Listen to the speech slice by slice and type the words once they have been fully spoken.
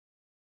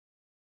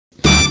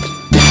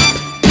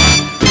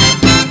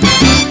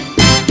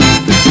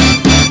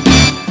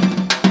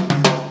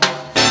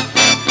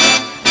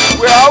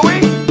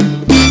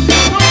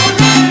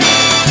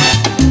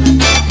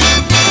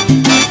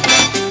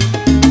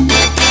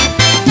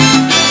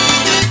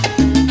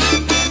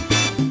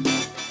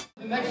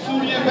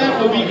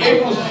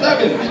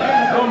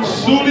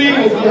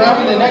be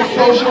having the next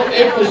social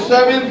April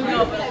 7th,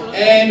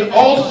 and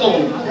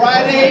also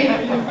Friday,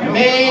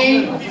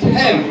 May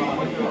 10th.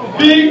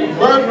 Big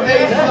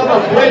birthday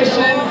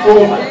celebration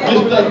for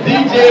Mr.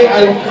 DJ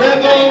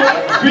Alfredo,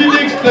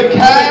 Felix the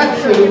Cat.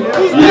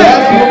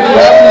 Yes, we'll be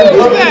having a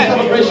birthday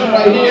celebration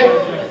right here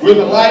with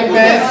a live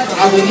band,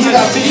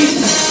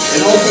 UNIDOS,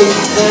 and also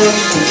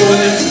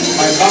performing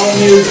by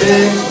Volunteer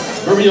Band,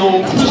 very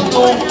own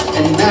Crystal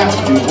and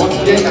Matthew. Once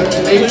again, that's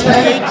May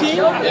 10th.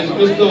 It's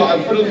Mr.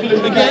 Alfredo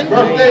Felix the Cat's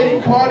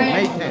birthday party.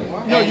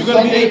 And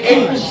Sunday,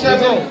 April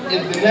 7th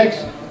is the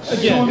next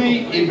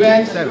SULI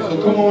event,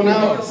 so come on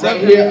out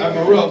right here at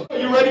Mirelle's. Are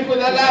you ready for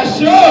that last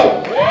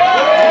show?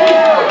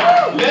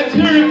 Let's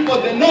hear it for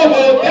the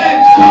Novo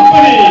Dance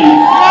Company.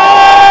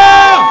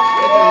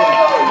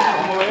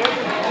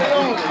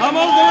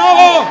 ¡Vamos de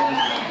nuevo!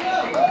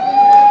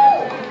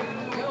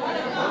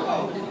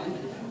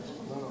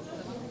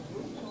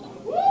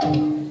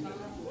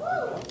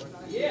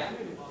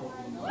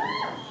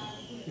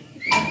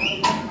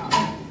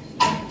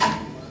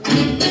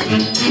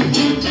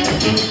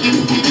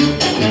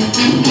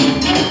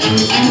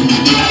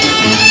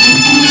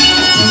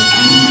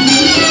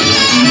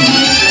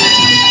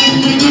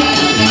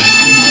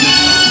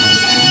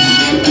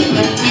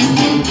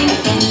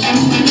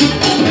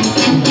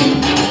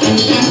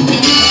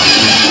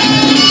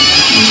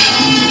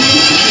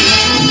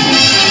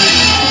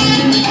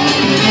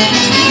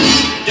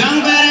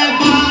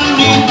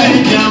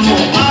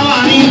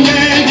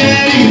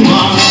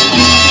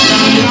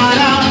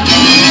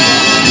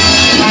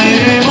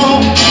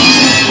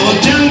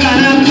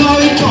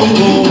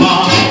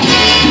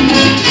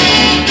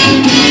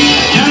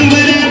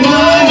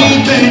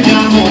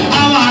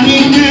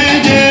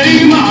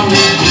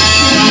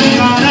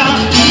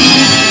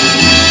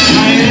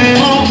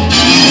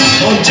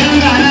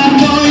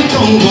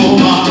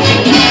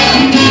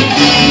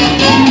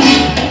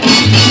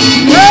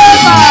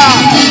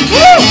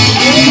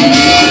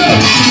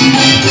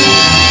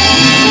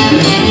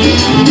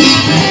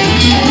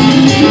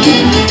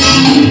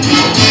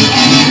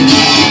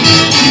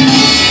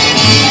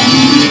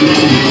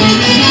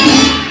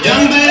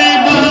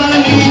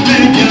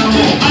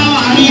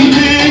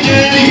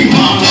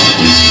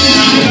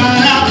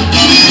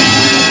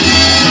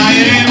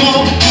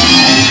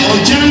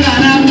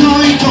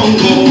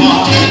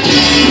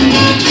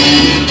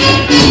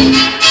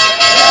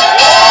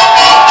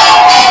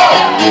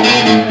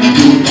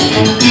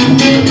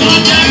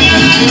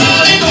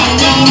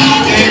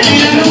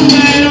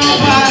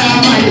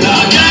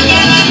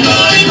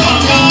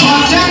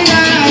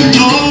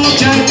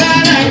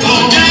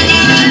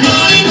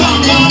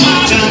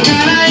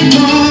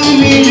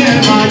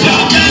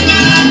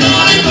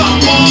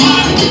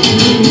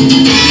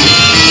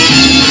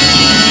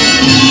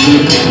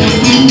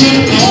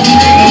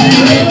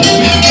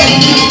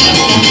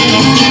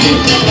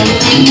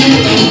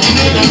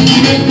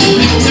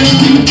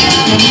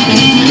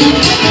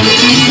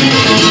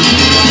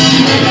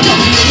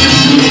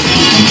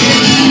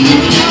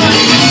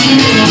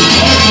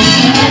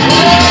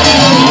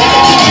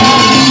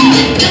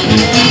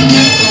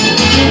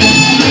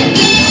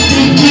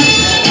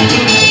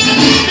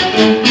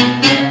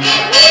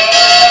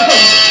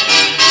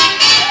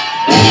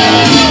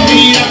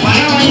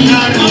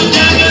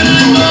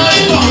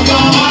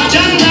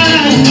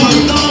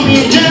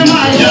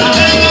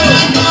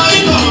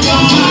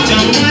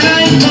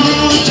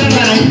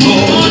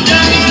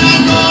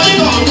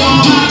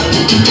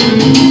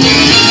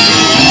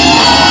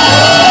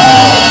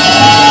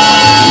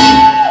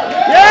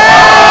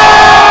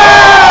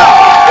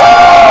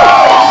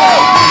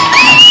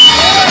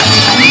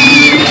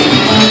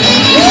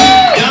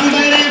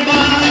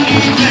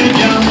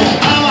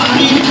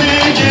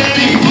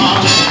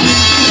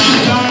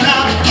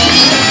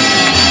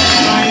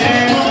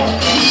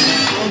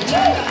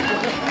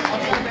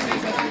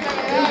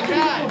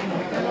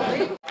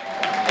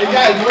 Hey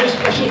guys, very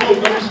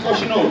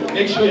special note.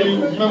 Make sure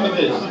you remember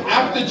this.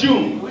 After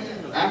June,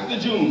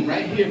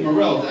 right here in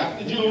Mirelle's,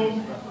 after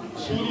June,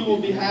 SULI will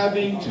be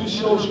having 2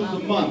 socials a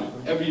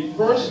month. Every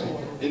first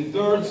and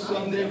third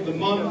Sunday of the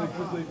month.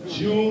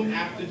 June,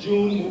 after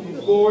June,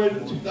 moving forward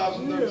in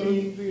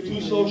 2013,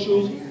 2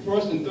 socials,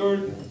 first and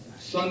third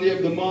Sunday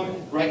of the month.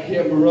 Right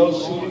here at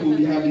Mirelle's, SULI will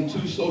be having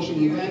 2 social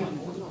events.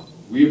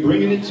 We are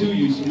bringing it to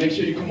you, so make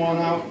sure you come on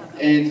out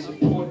and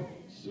support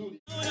SULI.